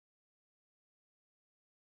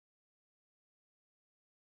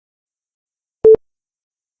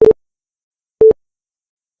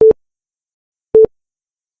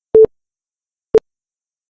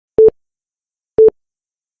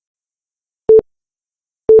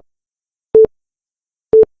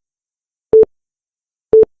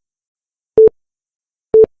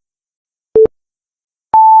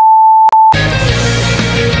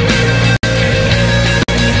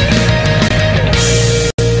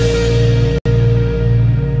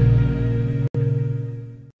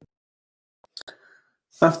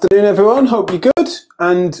Afternoon, everyone. Hope you're good.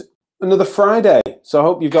 And another Friday. So I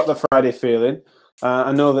hope you've got the Friday feeling.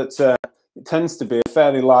 I know that it tends to be a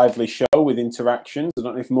fairly lively show with interactions. I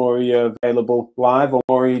don't know if Maury are available live or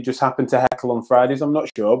Maury just happen to heckle on Fridays. I'm not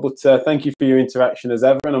sure. But thank you for your interaction as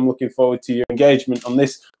ever. And I'm looking forward to your engagement on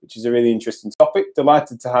this, which is a really interesting topic.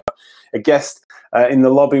 Delighted to have a guest in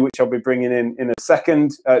the lobby, which I'll be bringing in a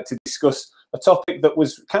second to discuss a topic that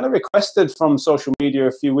was kind of requested from social media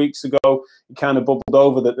a few weeks ago. It kind of bubbled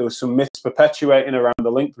over that there was some myths perpetuating around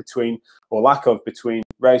the link between, or lack of, between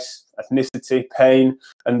race, ethnicity, pain.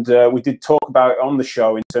 And we did talk about it on the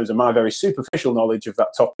show in terms of my very superficial knowledge of that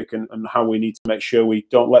topic and how we need to make sure we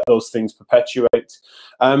don't let those things perpetuate.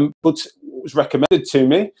 But what was recommended to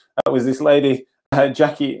me was this lady,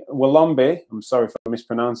 Jackie Walombe. I'm sorry if I'm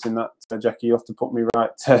mispronouncing that, Jackie. You have to put me right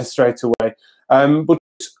straight away. But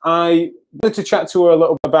I wanted to chat to her a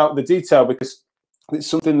little bit about the detail because it's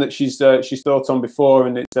something that she's thought on before,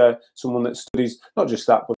 and it's someone that studies not just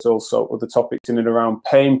that, but also other topics in and around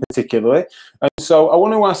pain particularly. And so I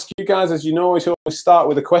want to ask you guys, as you know, I always start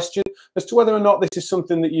with a question as to whether or not this is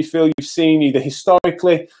something that you feel you've seen either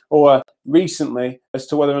historically or recently, as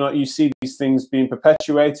to whether or not you see these things being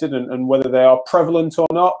perpetuated and whether they are prevalent or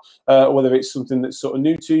not, or whether it's something that's sort of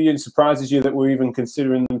new to you and surprises you that we're even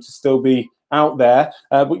considering them to still be out there.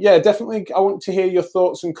 But yeah, definitely I want to hear your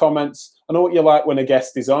thoughts and comments. I know what you like when a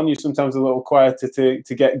guest is on. You're sometimes a little quieter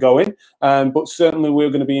to get going, but certainly we're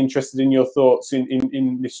going to be interested in your thoughts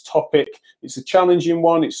in this topic. It's a challenging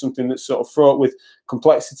one. It's something that's sort of fraught with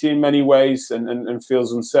complexity in many ways and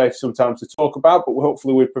feels unsafe sometimes to talk about, but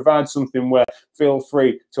hopefully we provide something where feel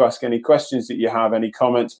free to ask any questions that you have, any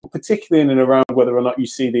comments, but particularly in and around whether or not you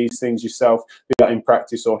see these things yourself, be that in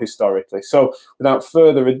practice or historically. So without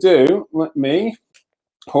further ado, let me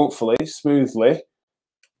hopefully smoothly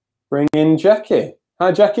bring in Jackie.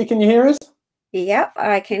 Hi, Jackie, can you hear us? Yep,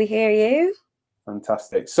 I can hear you.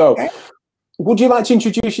 Fantastic. So would you like to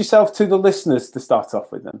introduce yourself to the listeners to start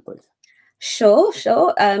off with then, please? Sure.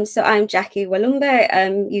 So I'm Jackie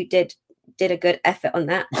Walumbe. You did a good effort on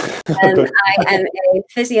that. I am a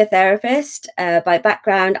physiotherapist by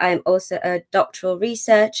background. I am also a doctoral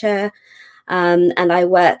researcher, and I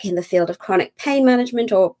work in the field of chronic pain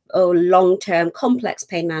management or long-term complex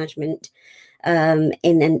pain management in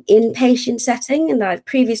an inpatient setting. And I've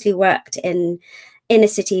previously worked in inner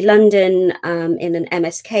city London in an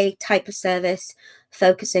MSK type of service,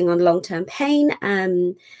 focusing on long-term pain.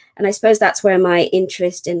 And I suppose that's where my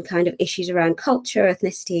interest in kind of issues around culture,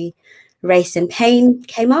 ethnicity, race and pain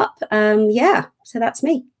came up. Yeah, so that's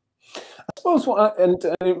me. I suppose, and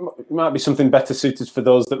it might be something better suited for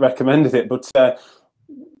those that recommended it, but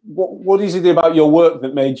what is it about your work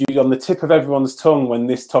that made you on the tip of everyone's tongue when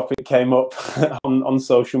this topic came up on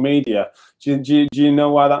social media? Do you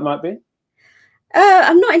know why that might be?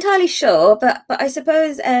 I'm not entirely sure, but I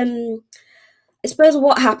suppose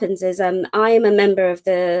what happens is I am a member of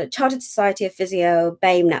the Chartered Society of Physio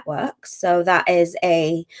BAME network. So that is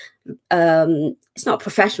it's not a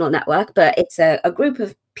professional network, but it's a group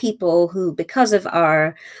of people who, because of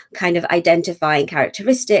our kind of identifying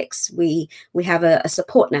characteristics, we have a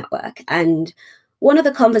support network. And one of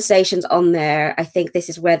the conversations on there, I think this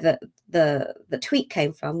is where the tweet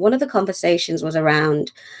came from. One of the conversations was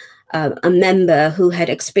around a member who had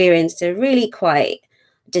experienced a really quite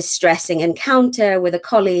distressing encounter with a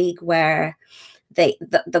colleague where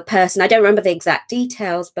the person, I don't remember the exact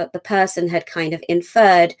details, but the person had kind of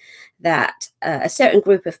inferred that a certain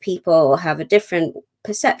group of people have a different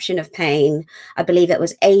perception of pain. I believe it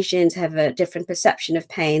was Asians have a different perception of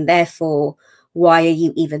pain. Therefore, why are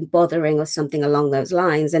you even bothering, or something along those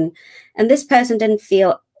lines? And this person didn't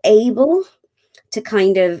feel able to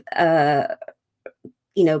kind of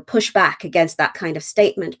push back against that kind of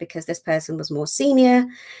statement, because this person was more senior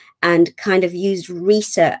and kind of used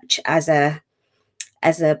research as a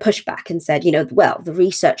pushback and said, well, the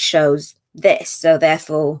research shows this, so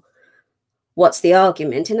therefore what's the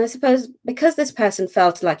argument? And I suppose because this person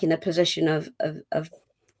felt like in a position of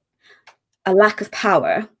a lack of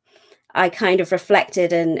power, I kind of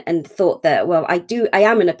reflected and thought that, well, I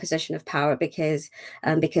am in a position of power because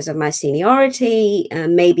of my seniority.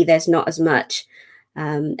 Maybe there's not as much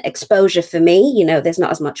exposure for me, there's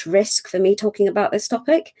not as much risk for me talking about this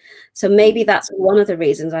topic. So maybe that's one of the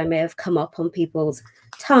reasons I may have come up on people's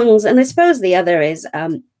tongues. And I suppose the other is,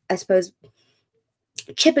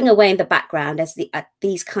 chipping away in the background at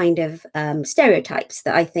these kind of stereotypes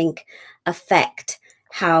that I think affect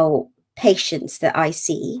how patients that I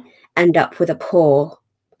see end up with a poor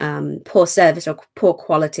service or poor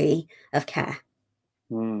quality of care.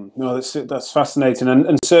 No, that's fascinating,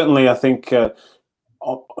 and certainly I think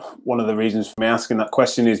one of the reasons for me asking that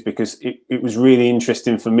question is because it was really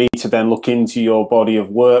interesting for me to then look into your body of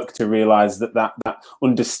work to realize that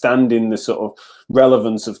understanding the sort of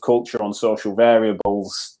relevance of culture on social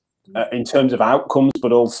variables in terms of outcomes,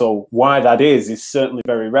 but also why that is certainly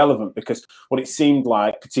very relevant, because what it seemed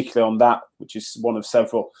like, particularly on that, which is one of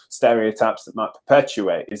several stereotypes that might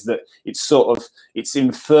perpetuate, is that it's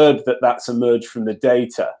inferred that that's emerged from the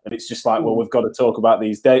data, and it's just like, well, we've got to talk about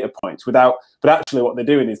these data points but actually what they're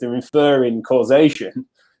doing is they're inferring causation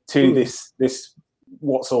to this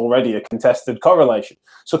what's already a contested correlation.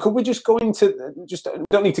 So could we just go into, we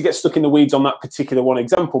don't need to get stuck in the weeds on that particular one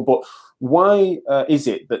example, but why is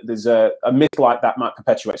it that there's a myth like that might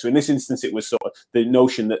perpetuate? So in this instance, it was sort of the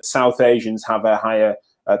notion that South Asians have a higher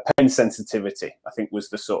pain sensitivity, I think was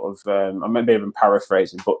the sort of, I may be even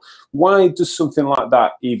paraphrasing, but why does something like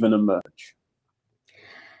that even emerge?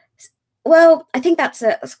 Well, I think that's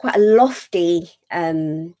quite a lofty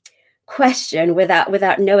question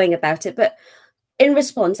without knowing about it. But in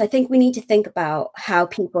response, I think we need to think about how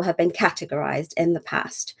people have been categorized in the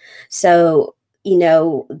past. So, you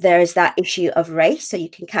know, there's that issue of race. So you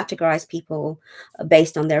can categorize people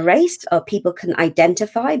based on their race, or people can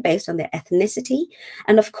identify based on their ethnicity.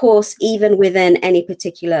 And of course, even within any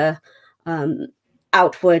particular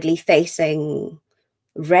outwardly facing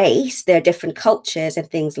race, there are different cultures and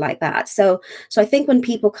things like that. So I think when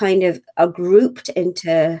people kind of are grouped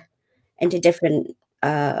into different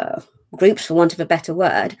groups, for want of a better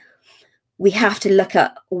word, we have to look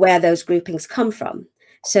at where those groupings come from.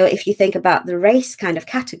 So if you think about the race kind of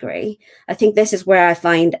category, I think this is where I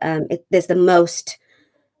find there's the most,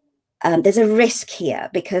 there's a risk here,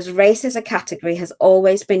 because race as a category has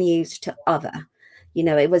always been used to other. You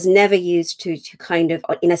know, it was never used to kind of,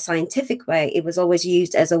 in a scientific way, it was always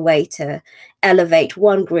used as a way to elevate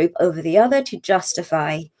one group over the other, to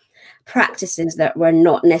justify practices that were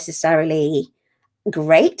not necessarily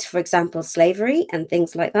great, for example, slavery and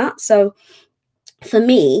things like that. So for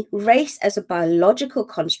me, race as a biological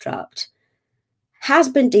construct has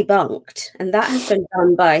been debunked, and that has been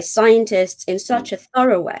done by scientists in such a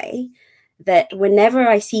thorough way that whenever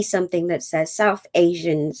I see something that says South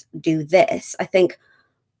Asians do this, I think,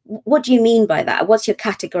 what do you mean by that? What's your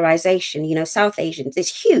categorization? You know, South Asians,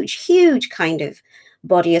 this huge kind of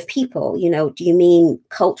body of people, you know, do you mean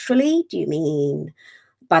culturally? Do you mean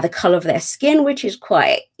by the color of their skin, which is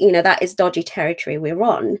quite, you know, that is dodgy territory we're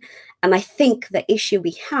on. And I think the issue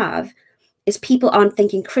we have is people aren't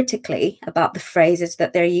thinking critically about the phrases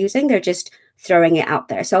that they're using. They're just throwing it out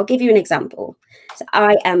there. So I'll give you an example. So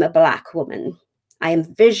I am a Black woman. I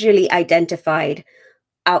am visually identified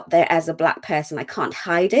out there as a Black person. I can't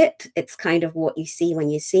hide it. It's kind of what you see when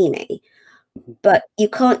you see me. But you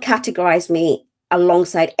can't categorize me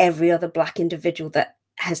alongside every other Black individual that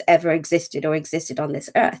has ever existed or existed on this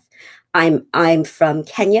earth. I'm from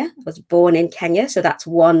Kenya. I was born in Kenya, so that's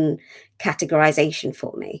one categorization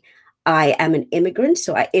for me. I am an immigrant,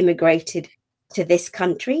 so I immigrated to this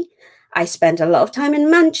country. I spent a lot of time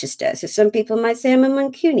in Manchester, so some people might say I'm a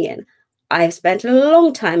Mancunian. I've spent a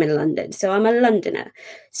long time in London, so I'm a Londoner.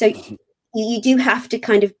 So you do have to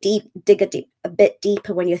kind of dig a bit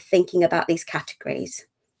deeper when you're thinking about these categories.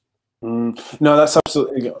 No, that's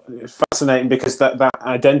absolutely fascinating, because that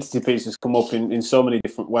identity piece has come up in so many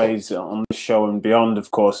different ways on the show and beyond, of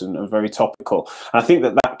course, and very topical. And I think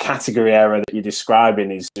that category error that you're describing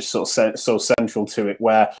is just sort of so central to it,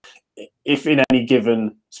 where if in any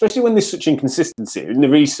given, especially when there's such inconsistency in the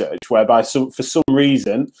research, whereby for some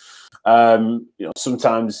reason, you know,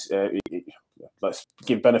 sometimes let's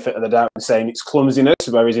give benefit of the doubt and saying it's clumsiness,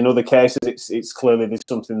 whereas in other cases it's clearly there's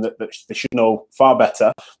something that they should know far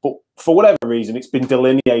better. But for whatever reason, it's been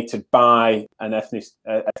delineated by an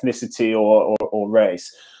ethnicity or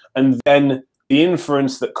race, and then the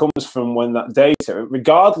inference that comes from when that data,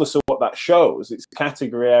 regardless of what that shows, it's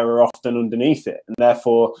category error often underneath it, and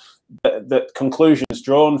therefore the conclusions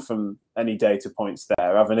drawn from any data points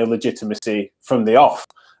there have an illegitimacy from the off.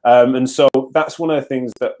 And so that's one of the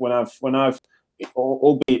things that when I've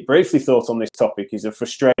albeit briefly thought on this topic is a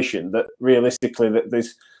frustration that realistically that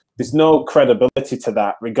there's no credibility to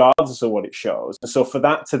that regardless of what it shows. And so for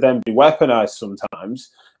that to then be weaponized sometimes,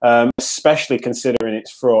 especially considering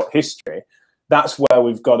its fraught history, that's where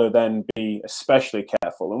we've got to then be especially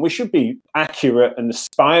careful. And we should be accurate and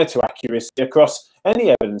aspire to accuracy across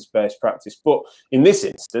any evidence-based practice. But in this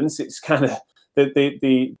instance, it's kind of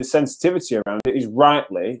the sensitivity around it is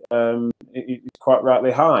rightly, it's quite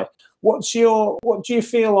rightly high. What do you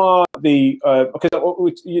feel are the because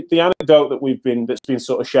the anecdote that's been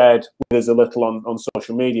sort of shared with us a little on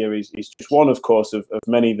social media is just one, of course, of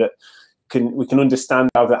many that can understand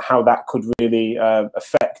how that could really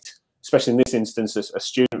affect, especially in this instance, a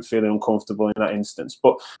student feeling uncomfortable in that instance.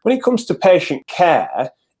 But when it comes to patient care,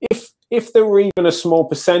 if there were even a small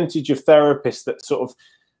percentage of therapists that sort of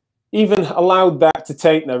even allowed that to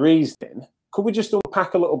take their reasoning, could we just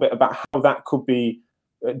unpack a little bit about how that could be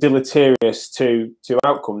deleterious to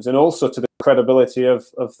outcomes and also to the credibility of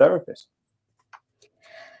therapists?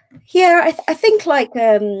 Yeah, I think like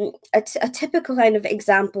a typical kind of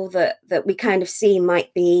example that we kind of see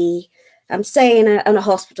might be, say in a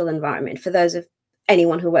hospital environment. For those of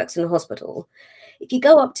anyone who works in a hospital, if you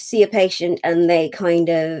go up to see a patient and they kind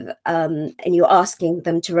of and you're asking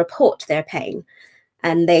them to report their pain,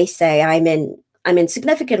 and they say, I'm in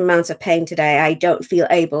significant amounts of pain today, I don't feel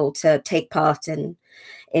able to take part in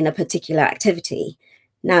a particular activity.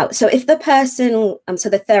 Now, so if the person, so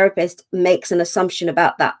the therapist makes an assumption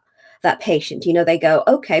about that patient, they go,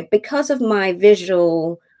 okay, because of my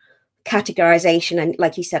visual categorization, and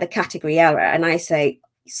like you said, a category error, and I say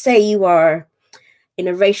you are in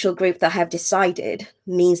a racial group that I have decided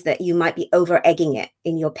means that you might be over egging it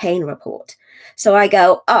in your pain report. So I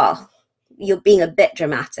go, oh, you're being a bit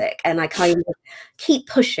dramatic, and I kind of keep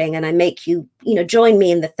pushing, and I make you, join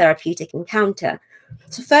me in the therapeutic encounter.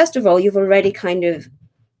 So first of all, you've already kind of,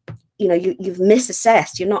 you've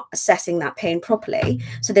misassessed. You're not assessing that pain properly.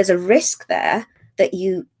 So there's a risk there that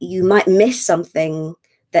you might miss something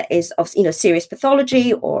that is of, serious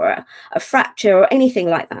pathology or a fracture or anything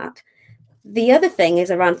like that. The other thing is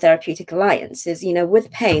around therapeutic alliances. With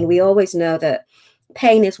pain, we always know that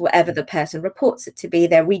pain is whatever the person reports it to be.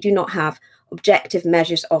 There, we do not have objective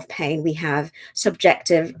measures of pain. We have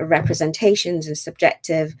subjective representations and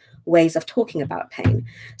subjective ways of talking about pain.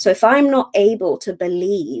 So if I'm not able to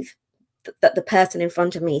believe that the person in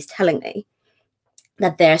front of me is telling me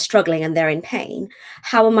that they're struggling and they're in pain,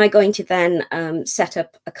 how am I going to then set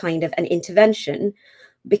up a kind of an intervention?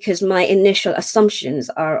 Because my initial assumptions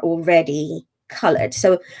are already colored.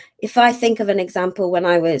 So if I think of an example, when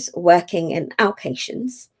I was working in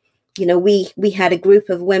outpatients, we had a group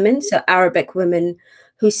of women, so Arabic women,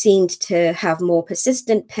 who seemed to have more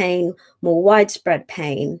persistent pain, more widespread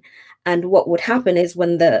pain. And what would happen is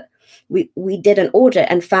when we did an audit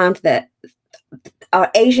and found that our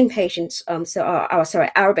Asian patients,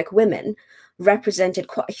 our Arabic women, represented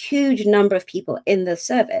quite a huge number of people in the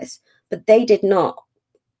service, but they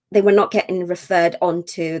were not getting referred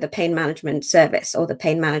onto the pain management service or the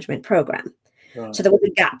pain management program. Right. So there was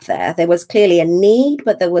a gap there. There was clearly a need,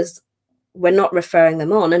 but we're not referring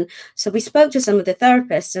them on. And so we spoke to some of the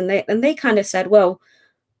therapists, and they kind of said, well,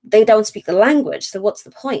 they don't speak the language, so what's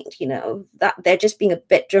the point? That they're just being a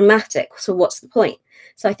bit dramatic. So what's the point?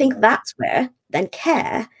 So I think that's where then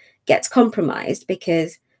care gets compromised,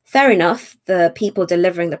 because fair enough, the people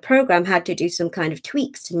delivering the program had to do some kind of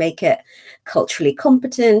tweaks to make it culturally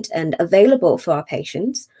competent and available for our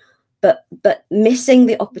patients, but missing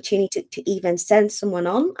the opportunity to even send someone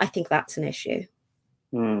on, I think that's an issue.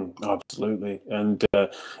 Absolutely, and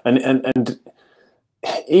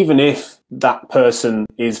even if that person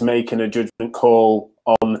is making a judgment call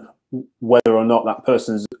on whether or not that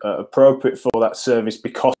person's appropriate for that service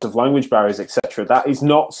because of language barriers, etc., that is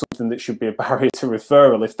not something that should be a barrier to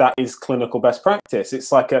referral. If that is clinical best practice,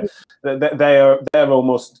 it's like they're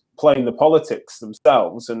almost playing the politics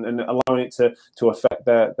themselves and allowing it to affect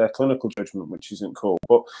their clinical judgment, which isn't cool.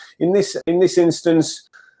 But in this instance,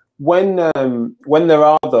 when there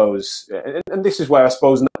are those, and this is where I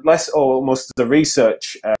suppose less almost the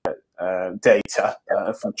research data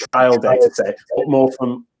from trial data, say, but more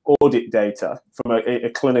from audit data from a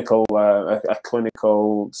clinical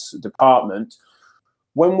department,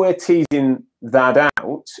 when we're teasing that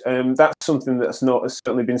out, that's something that's not has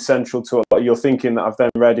certainly been central to a lot of your thinking that I've then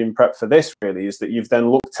read in prep for this, really, is that you've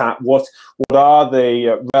then looked at what are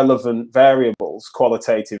the relevant variables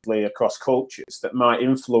qualitatively across cultures that might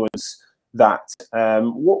influence that.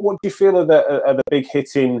 What do you feel are the big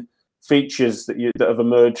hitting features that have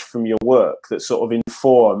emerged from your work that sort of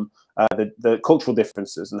inform the cultural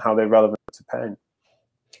differences and how they're relevant to pain?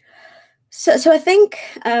 So I think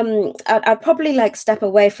I'd probably step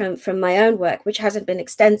away from my own work, which hasn't been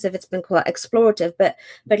extensive. It's been quite explorative, but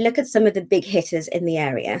look at some of the big hitters in the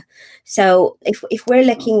area. So if we're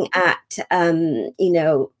looking at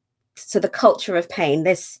so the culture of pain,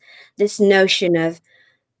 this notion of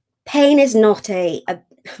pain is not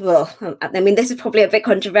well, I mean, this is probably a bit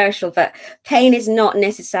controversial, but pain is not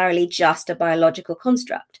necessarily just a biological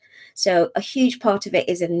construct. So a huge part of it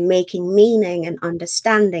is in making meaning and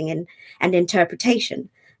understanding and interpretation.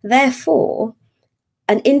 Therefore,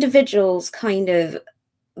 an individual's kind of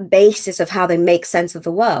basis of how they make sense of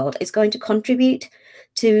the world is going to contribute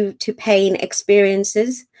to pain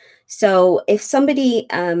experiences. So if somebody,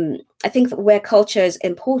 I think that where culture is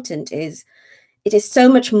important is, it is so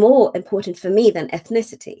much more important for me than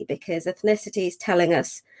ethnicity, because ethnicity is telling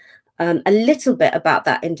us a little bit about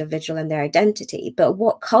that individual and their identity. But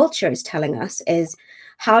what culture is telling us is,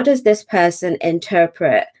 how does this person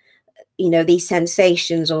interpret, these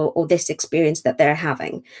sensations or this experience that they're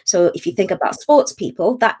having? So if you think about sports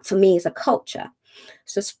people, that for me is a culture.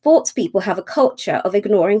 So sports people have a culture of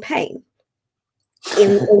ignoring pain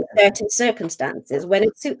in certain circumstances when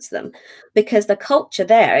it suits them, because the culture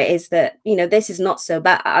there is that, this is not so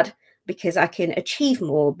bad because I can achieve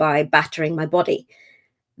more by battering my body.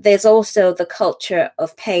 There's also the culture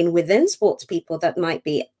of pain within sports people that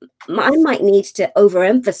I might need to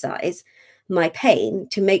overemphasize my pain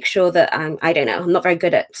to make sure that I'm not very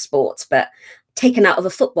good at sports, but taken out of a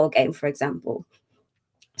football game, for example.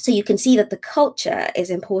 So you can see that the culture is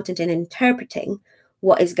important in interpreting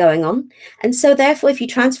what is going on. And so therefore, if you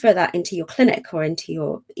transfer that into your clinic or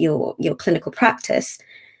into your clinical practice,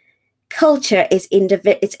 culture is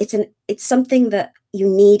it's something that you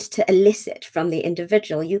need to elicit from the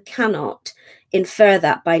individual. You cannot infer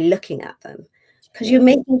that by looking at them, because you're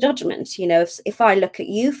making judgments. If I look at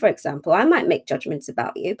you, for example, I might make judgments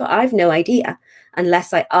about you, but I've no idea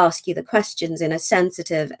unless I ask you the questions in a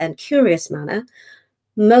sensitive and curious manner.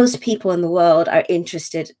 Most people in the world are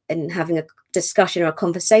interested in having a discussion or a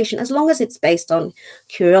conversation, as long as it's based on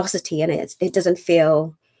curiosity and it doesn't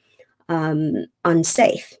feel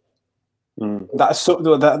unsafe.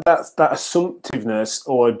 That assumptiveness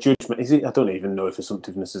or judgment, is it? I don't even know if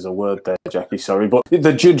assumptiveness is a word there, Jackie, sorry, but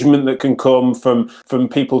the judgment that can come from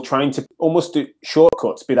people trying to almost do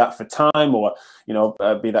shortcuts, be that for time or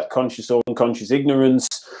be that conscious or unconscious ignorance,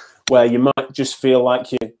 where you might just feel like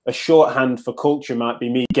a shorthand for culture might be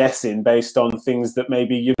me guessing based on things that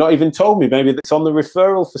maybe you've not even told me. Maybe that's on the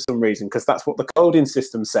referral for some reason, because that's what the coding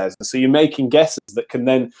system says. And so you're making guesses that can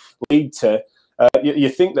then lead to, you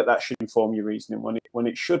think that should inform your reasoning when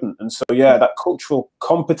it shouldn't. And so, that cultural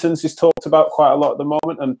competence is talked about quite a lot at the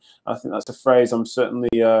moment. And I think that's a phrase I'm certainly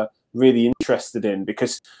really interested in,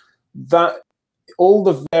 because that all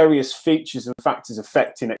the various features and factors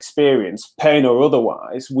affecting experience, pain or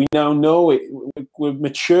otherwise, we now know we're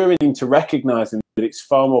maturing into recognizing that it's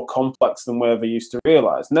far more complex than we ever used to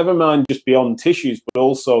realize. Never mind just beyond tissues, but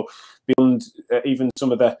also beyond even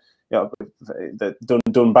some of the,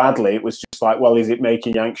 done badly. It was just like, well, is it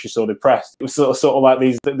making you anxious or depressed? It was sort of like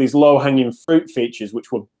these low-hanging fruit features,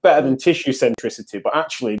 which were better than tissue centricity, but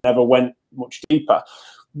actually never went much deeper.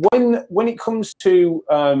 When it comes to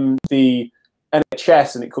the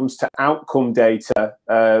NHS and it comes to outcome data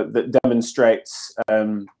that demonstrates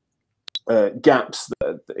gaps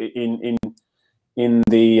in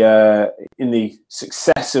the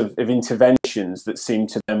success of interventions that seem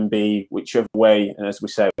to then be, whichever way, and as we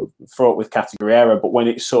say, fraught with category error, but when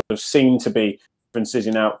it sort of seemed to be differences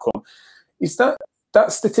in outcome, is that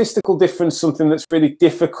statistical difference something that's really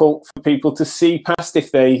difficult for people to see past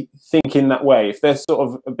if they think in that way? If they're sort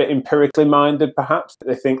of a bit empirically minded, perhaps,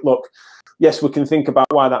 they think, look, yes, we can think about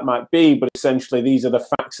why that might be, but essentially these are the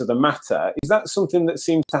facts of the matter. Is that something that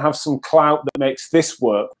seems to have some clout that makes this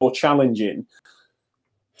work more challenging?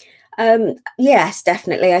 Yes,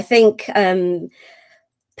 definitely. I think,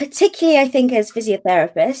 particularly, as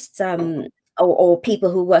physiotherapists or people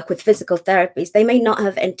who work with physical therapies, they may not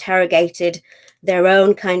have interrogated their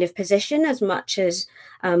own kind of position as much as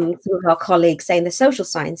some of our colleagues, say, in the social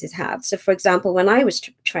sciences have. So, for example, when I was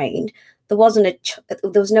trained, there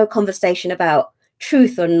was no conversation about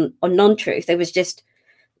truth or non-truth. It was just,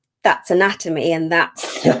 that's anatomy and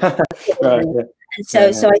that's right, yeah.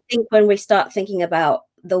 And so I think when we start thinking about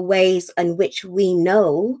the ways in which we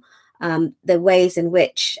know, the ways in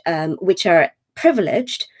which are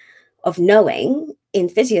privileged of knowing in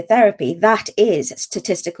physiotherapy, that is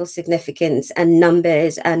statistical significance and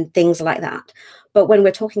numbers and things like that. But when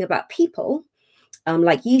we're talking about people,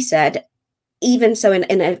 like you said, even so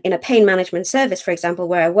in a pain management service, for example,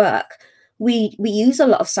 where I work, we use a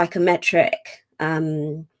lot of psychometric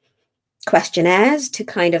questionnaires to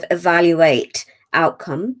kind of evaluate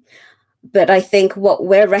outcome. But I think what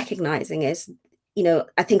we're recognizing is,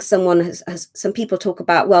 I think some people talk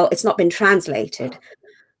about, well, it's not been translated,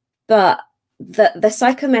 but the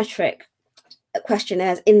psychometric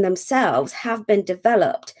questionnaires in themselves have been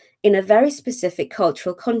developed in a very specific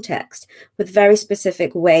cultural context with very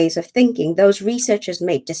specific ways of thinking. Those researchers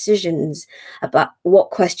made decisions about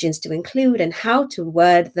what questions to include and how to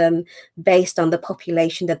word them based on the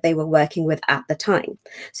population that they were working with at the time.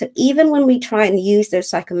 So even when we try and use those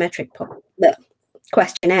psychometric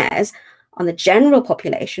questionnaires, on the general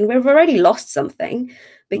population, we've already lost something,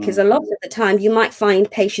 because a lot of the time you might find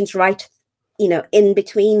patients write, in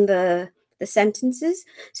between the sentences.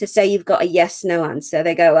 So say you've got a yes, no answer.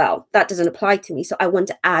 They go, well, that doesn't apply to me, so I want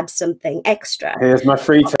to add something extra. Here's my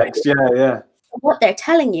free text. Yeah. What they're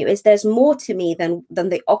telling you is there's more to me than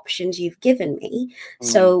the options you've given me.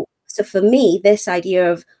 So for me, this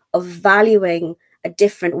idea of valuing a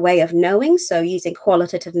different way of knowing, so using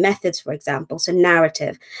qualitative methods, for example, so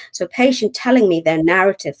narrative. So a patient telling me their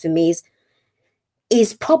narrative for me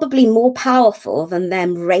is probably more powerful than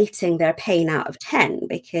them rating their pain out of 10,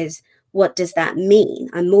 because what does that mean?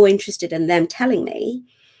 I'm more interested in them telling me,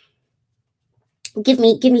 give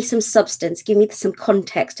me some substance, give me some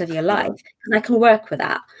context of your life, and I can work with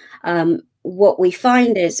that. What we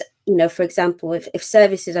find is, for example, if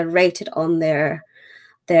services are rated on their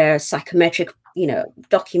psychometric,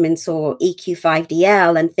 documents or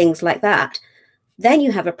EQ5DL and things like that, then you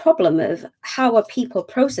have a problem of how are people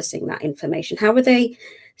processing that information? How are they?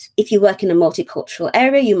 If you work in a multicultural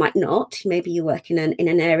area, you might not. Maybe you work in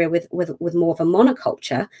an area with more of a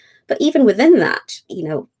monoculture. But even within that,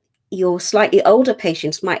 your slightly older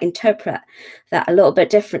patients might interpret that a little bit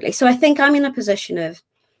differently. So I think I'm in a position of,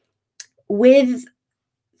 with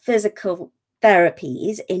physical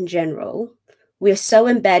therapies in general, we're so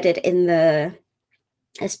embedded in the,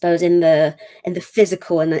 I suppose, in the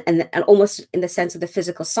physical and almost in the sense of the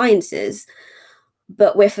physical sciences,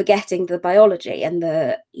 but we're forgetting the biology and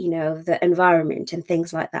the environment and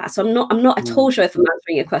things like that. So I'm not at all sure if I'm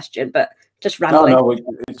answering your question, but just rambling.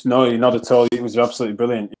 No, you're not at all. It was absolutely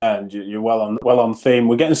brilliant, and you're well on theme.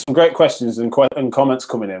 We're getting some great questions and comments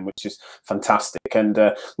coming in, which is fantastic. And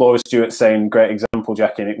Laura Stewart saying, "Great example,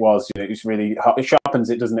 Jackie." And it was, it's really, it sharpens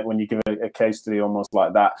it, doesn't it, when you give a case study almost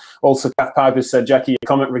like that. Also, Kath Piper said, "Jackie, your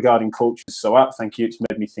comment regarding culture is so apt. Thank you. It's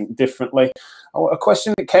made me think differently." A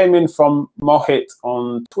question that came in from Mohit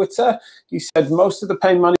on Twitter. He said, "Most of the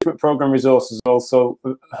pain management program resources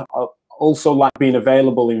also like being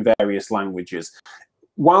available in various languages.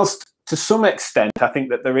 Whilst to some extent, I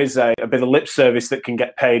think that there is a bit of lip service that can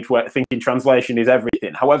get paid where thinking translation is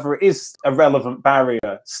everything. However, it is a relevant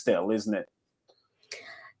barrier still, isn't it?"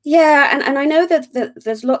 Yeah, and I know that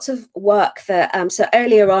there's lots of work that, so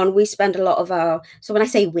earlier on, we spend a lot of so when I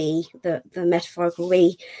say we, the metaphorical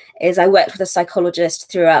we, is I worked with a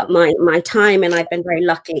psychologist throughout my time, and I've been very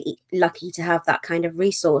lucky to have that kind of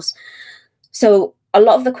resource. So a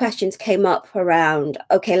lot of the questions came up around,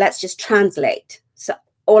 okay, let's just translate. So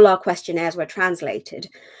all our questionnaires were translated.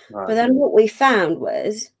 Right. But then what we found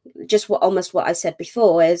was just almost what I said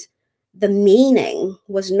before, is the meaning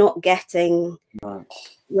was not getting,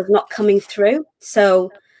 was not coming through. So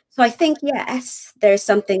I think, yes, there's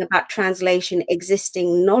something about translation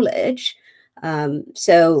existing knowledge.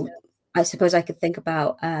 So I suppose I could think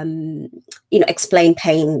about, explain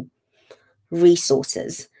pain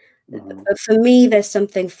resources. But for me, there's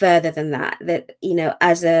something further than that,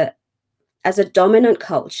 as a dominant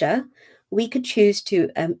culture, we could choose to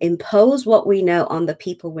impose what we know on the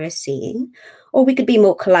people we're seeing, or we could be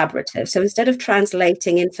more collaborative. So instead of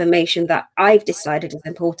translating information that I've decided is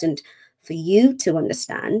important for you to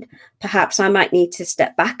understand, perhaps I might need to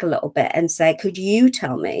step back a little bit and say, could you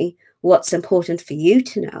tell me what's important for you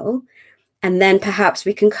to know? And then perhaps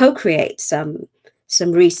we can co-create some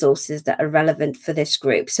resources that are relevant for this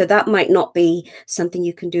group. So that might not be something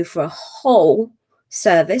you can do for a whole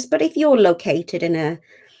service, but if you're located in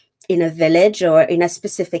a village or in a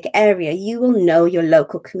specific area, you will know your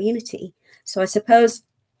local community. So I suppose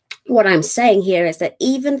what I'm saying here is that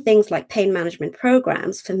even things like pain management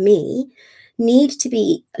programs, for me, need to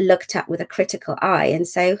be looked at with a critical eye and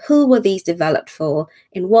say, who were these developed for,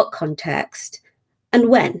 in what context, and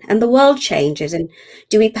when? And the world changes. And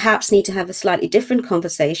do we perhaps need to have a slightly different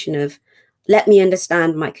conversation of, let me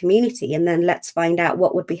understand my community, and then let's find out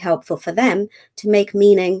what would be helpful for them to make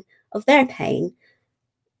meaning of their pain?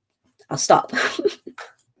 I'll stop.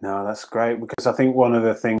 No, that's great, because I think one of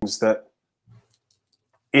the things that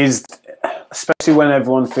is, especially when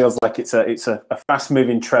everyone feels like it's a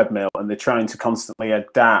fast-moving treadmill and they're trying to constantly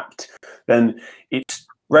adapt, then it's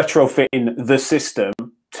retrofitting the system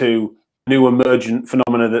to new emergent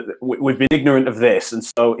phenomena that we've been ignorant of this. And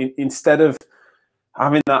so instead of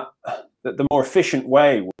having that, the more efficient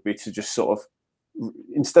way would be to just sort of,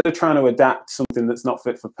 instead of trying to adapt something that's not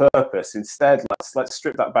fit for purpose, instead let's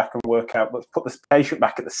strip that back and work out, let's put the patient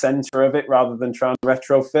back at the center of it rather than trying to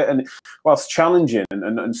retrofit. And whilst challenging,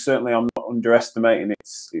 and certainly I'm not underestimating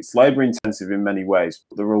it's labor intensive in many ways,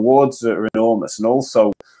 but the rewards are enormous. And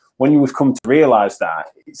also, when you've come to realize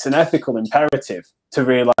that, it's an ethical imperative to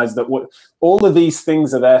realize that all of these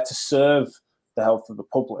things are there to serve the the health of the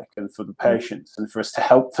public and for the patients, and for us to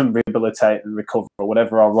help them rehabilitate and recover, or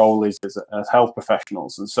whatever our role is as health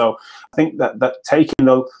professionals. And so I think that taking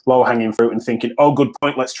the low-hanging fruit and thinking, oh, good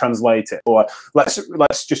point, let's translate it, or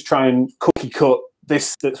let's just try and cookie cut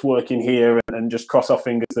this that's working here and just cross our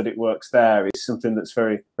fingers that it works there, is something that's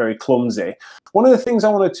very, very clumsy. One of the things I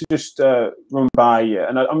wanted to just run by you,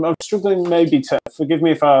 and I'm struggling maybe to, forgive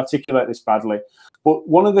me if I articulate this badly, but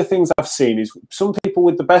one of the things I've seen is some people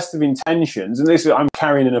with the best of intentions, and this, I'm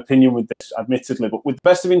carrying an opinion with this, admittedly, but with the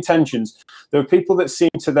best of intentions, there are people that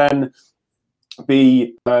seem to then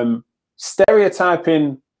be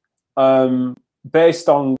stereotyping based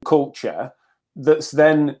on culture, that's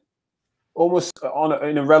then almost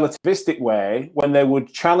in a relativistic way, when they would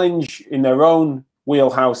challenge in their own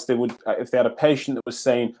wheelhouse, they would, if they had a patient that was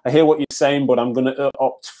saying, I hear what you're saying, but I'm going to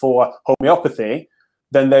opt for homeopathy,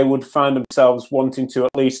 then they would find themselves wanting to,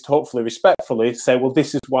 at least hopefully respectfully, say, well,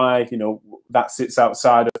 this is why, you know, that sits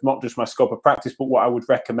outside of not just my scope of practice, but what I would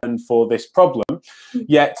recommend for this problem.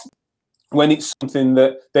 Yet when it's something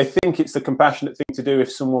that they think it's the compassionate thing to do, if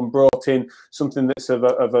someone brought in something that's of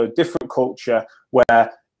a different culture,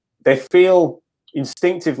 where they feel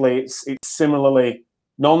instinctively it's similarly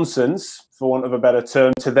nonsense, for want of a better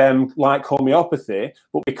term, to them, like homeopathy,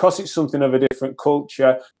 but because it's something of a different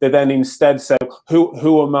culture, they then instead say,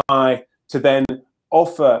 who am I to then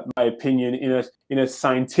offer my opinion in a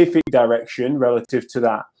scientific direction relative to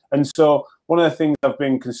that? And so one of the things I've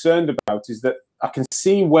been concerned about is that I can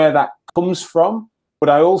see where that comes from, but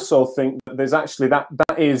I also think that there's actually that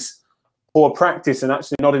is poor practice, and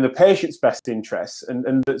actually not in the patient's best interests,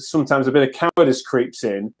 and that sometimes a bit of cowardice creeps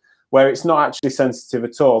in, where it's not actually sensitive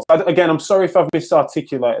at all. So again, I'm sorry if I've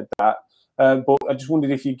misarticulated that, but I just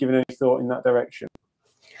wondered if you'd given any thought in that direction.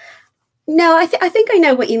 No, I think I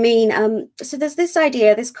know what you mean. So there's this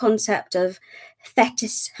idea, this concept of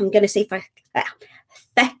fetish. I'm going to see if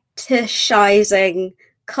fetishizing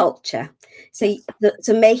culture.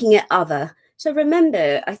 So making it other. So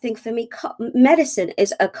remember, I think for me, medicine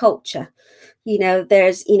is a culture. You know,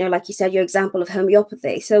 there's, you know, like you said, your example of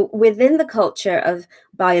homeopathy. So within the culture of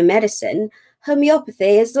biomedicine,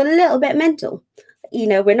 homeopathy is a little bit mental. You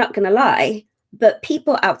know, we're not going to lie, but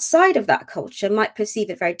people outside of that culture might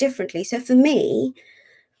perceive it very differently. So for me,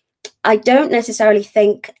 I don't necessarily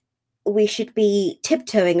think we should be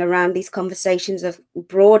tiptoeing around these conversations of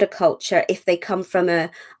broader culture if they come from a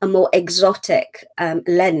more exotic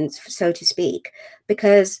lens, so to speak,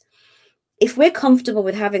 because if we're comfortable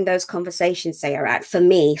with having those conversations, say, around, for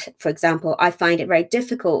me, for example, I find it very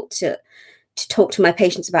difficult to talk to my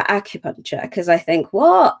patients about acupuncture, because I think,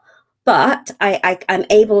 what? But I'm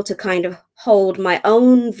able to kind of hold my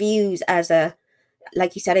own views as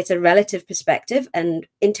like you said, it's a relative perspective. And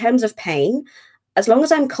in terms of pain, as long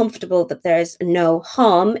as I'm comfortable that there's no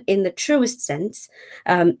harm in the truest sense,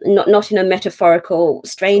 not in a metaphorical,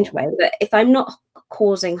 strange way, but if I'm not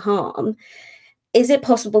causing harm, is it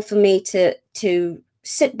possible for me to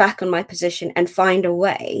sit back on my position and find a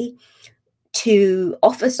way to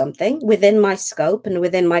offer something within my scope and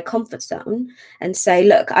within my comfort zone, and say,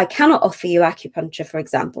 look, I cannot offer you acupuncture, for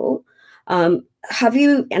example. Have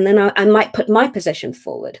you, and then I might put my position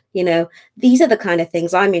forward. You know, these are the kind of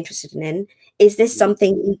things I'm interested in. Is this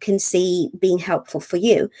something you can see being helpful for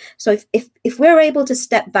you? So if we're able to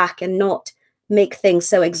step back and not make things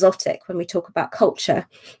so exotic when we talk about culture,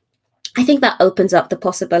 I think that opens up the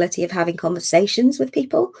possibility of having conversations with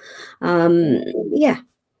people. Yeah.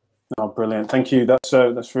 Oh, brilliant! Thank you. That's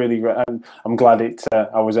really. I'm glad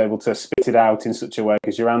I was able to spit it out in such a way,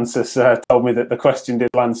 because your answers told me that the question did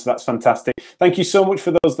land. So that's fantastic. Thank you so much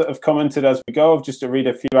for those that have commented as we go. Just to read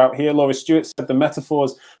a few out here. Laura Stewart said the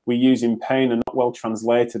metaphors we use in pain are not well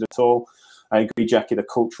translated at all. I agree, Jackie. The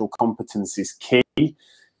cultural competence is key.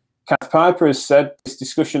 Kath Piper has said this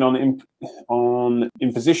discussion on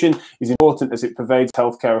imposition is important as it pervades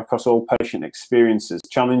healthcare across all patient experiences.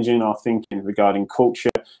 Challenging our thinking regarding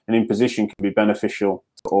culture and imposition can be beneficial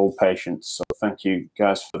to all patients. So thank you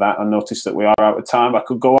guys for that. I noticed that we are out of time. I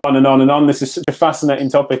could go on and on and on. This is such a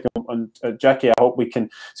fascinating topic, and Jackie, I hope we can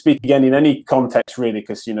speak again in any context, really,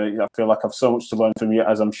 because, you know, I feel like I've so much to learn from you,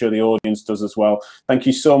 as I'm sure the audience does as well. Thank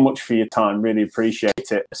you so much for your time. Really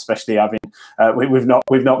appreciate it, especially having we've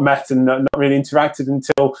not met and not really interacted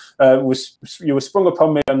until you were sprung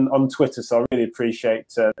upon me on Twitter. So I really appreciate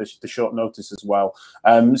the short notice as well.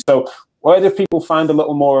 So where do people find a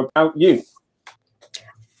little more about you?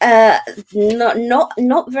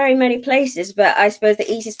 Not very many places, but I suppose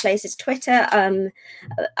the easiest place is Twitter.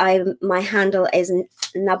 My handle is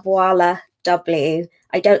Nabwala W.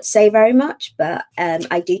 I don't say very much, but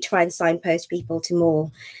I do try and signpost people to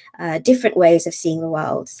more different ways of seeing the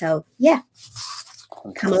world. So yeah,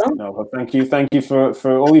 come along. No, well, thank you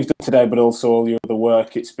for all you've done today, but also all your other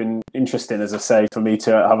work. It's been interesting, as I say, for me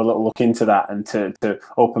to have a little look into that and to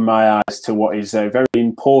open my eyes to what is a very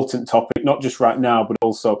important topic, not just right now, but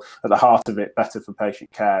also at the heart of it, better for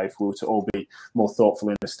patient care, if we were to all be more thoughtful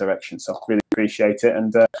in this direction. So really appreciate it,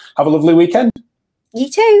 and have a lovely weekend. You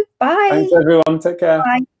too. Bye. Thanks, everyone. Take care.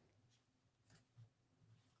 Bye.